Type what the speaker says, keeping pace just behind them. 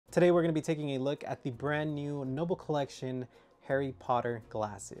Today we're going to be taking a look at the brand new Noble Collection Harry Potter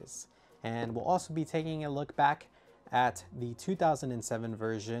glasses. And we'll also be taking a look back at the 2007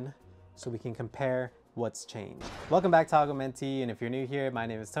 version so we can compare what's changed. Welcome back to Aguamenti, and if you're new here, my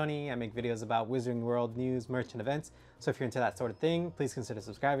name is Tony. I make videos about Wizarding World news, merch, and events. So if you're into that sort of thing, please consider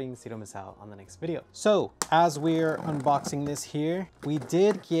subscribing so you don't miss out on the next video. So as we're unboxing this here, we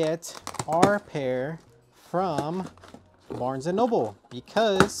did get our pair from Barnes & Noble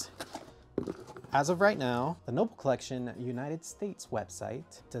because as of right now, the Noble Collection United States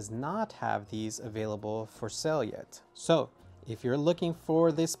website does not have these available for sale yet. So if you're looking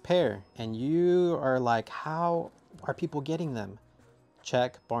for this pair and you are like, how are people getting them?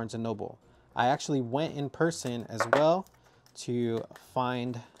 Check Barnes & Noble. I actually went in person as well to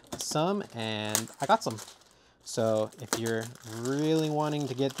find some, and I got some. So if you're really wanting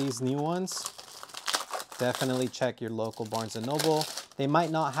to get these new ones, definitely check your local Barnes & Noble. They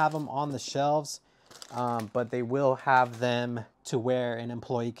might not have them on the shelves, but they will have them to where an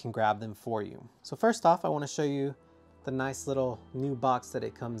employee can grab them for you. So first off, I want to show you the nice little new box that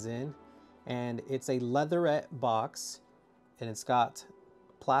it comes in, and it's a leatherette box, and it's got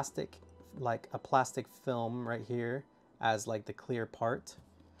plastic, like a plastic film right here as like the clear part.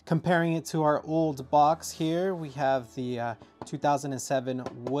 Comparing it to our old box here, we have the 2007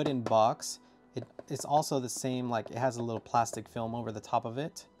 wooden box. It's also the same, like it has a little plastic film over the top of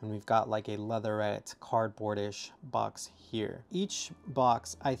it, and we've got like a leatherette cardboardish box here. Each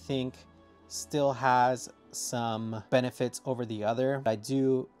box, I think, still has some benefits over the other. I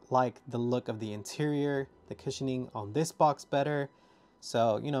do like the look of the interior, the cushioning on this box better.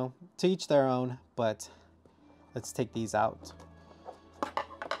 So, you know, to each their own, but let's take these out.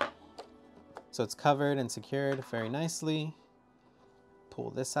 So it's covered and secured very nicely.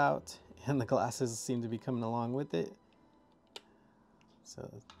 Pull this out, and the glasses seem to be coming along with it. So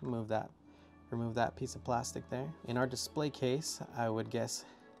remove that piece of plastic there. In our display case, I would guess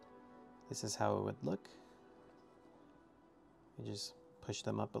this is how it would look. You just push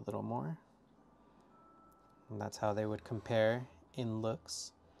them up a little more, and that's how they would compare in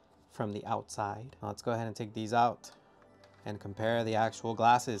looks from the outside. Now let's go ahead and take these out and compare the actual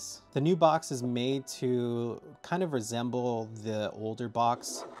glasses. The new box is made to kind of resemble the older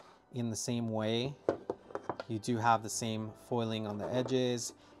box in the same way. You do have the same foiling on the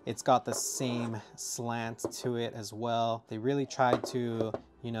edges. It's got the same slant to it as well. They really tried to,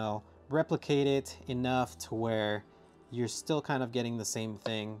 you know, replicate it enough to where you're still kind of getting the same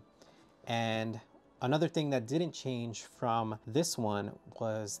thing. And another thing that didn't change from this one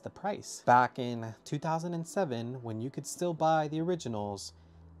was the price. Back in 2007, when you could still buy the originals,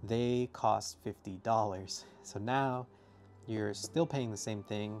 they cost $50. So now you're still paying the same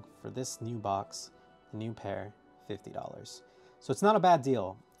thing for this new box, the new pair, $50. So it's not a bad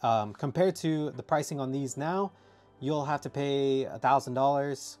deal. Compared to the pricing on these now, you'll have to pay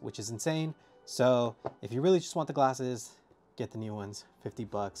 $1,000, which is insane. So if you really just want the glasses, get the new ones, 50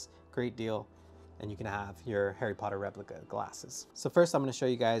 bucks, great deal. And you can have your Harry Potter replica glasses. So first I'm going to show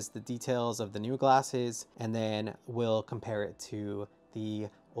you guys the details of the new glasses, and then we'll compare it to the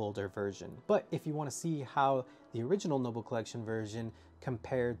older version. But if you want to see how the original Noble Collection version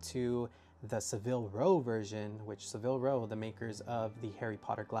compared to the Savile Row version, which Savile Row, the makers of the Harry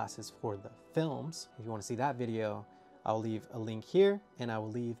Potter glasses for the films, if you want to see that video, I'll leave a link here, and I will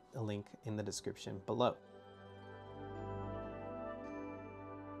leave a link in the description below.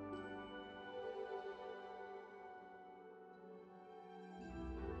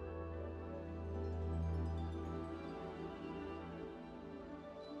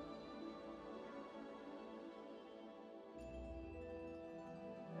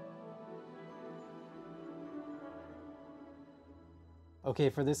 Okay,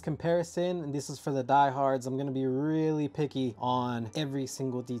 for this comparison, and this is for the diehards, I'm gonna be really picky on every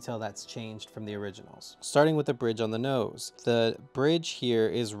single detail that's changed from the originals. Starting with the bridge on the nose. The bridge here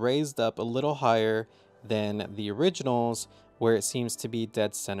is raised up a little higher than the originals, where it seems to be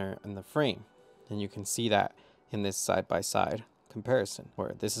dead center in the frame. And you can see that in this side-by-side comparison,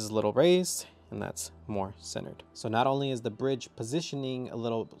 where this is a little raised and that's more centered. So not only is the bridge positioning a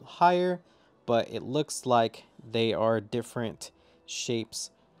little higher, but it looks like they are different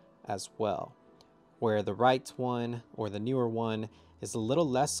shapes as well, where the right one, or the newer one, is a little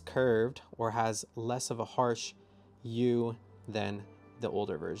less curved or has less of a harsh U than the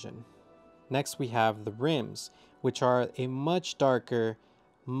older version. Next we have the rims, which are a much darker,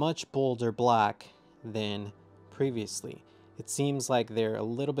 much bolder black than previously. It seems like they're a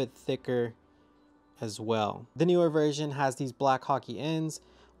little bit thicker as well. The newer version has these black hockey ends,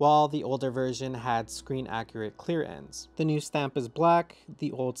 while the older version had screen accurate clear ends. The new stamp is black,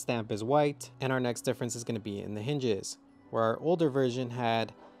 the old stamp is white, and our next difference is going to be in the hinges, where our older version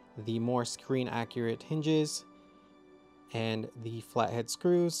had the more screen accurate hinges and the flathead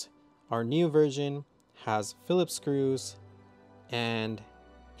screws. Our new version has Phillips screws and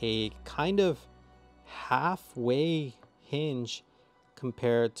a kind of halfway hinge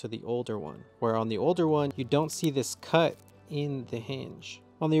compared to the older one, where on the older one you don't see this cut in the hinge.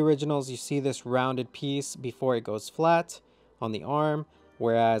 On the originals you see this rounded piece before it goes flat on the arm,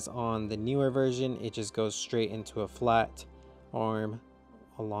 whereas on the newer version it just goes straight into a flat arm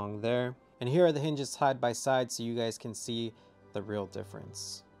along there. And here are the hinges side by side so you guys can see the real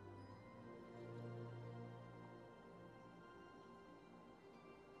difference.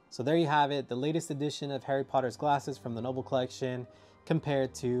 So there you have it, the latest edition of Harry Potter's glasses from the Noble Collection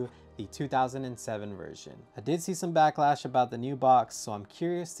compared to the 2007 version. I did see some backlash about the new box, so I'm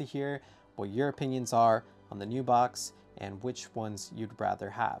curious to hear what your opinions are on the new box and which ones you'd rather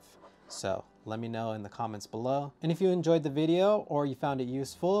have. So let me know in the comments below. And if you enjoyed the video or you found it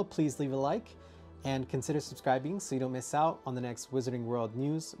useful, please leave a like and consider subscribing so you don't miss out on the next Wizarding World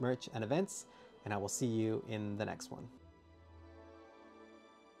news, merch, and events. And I will see you in the next one.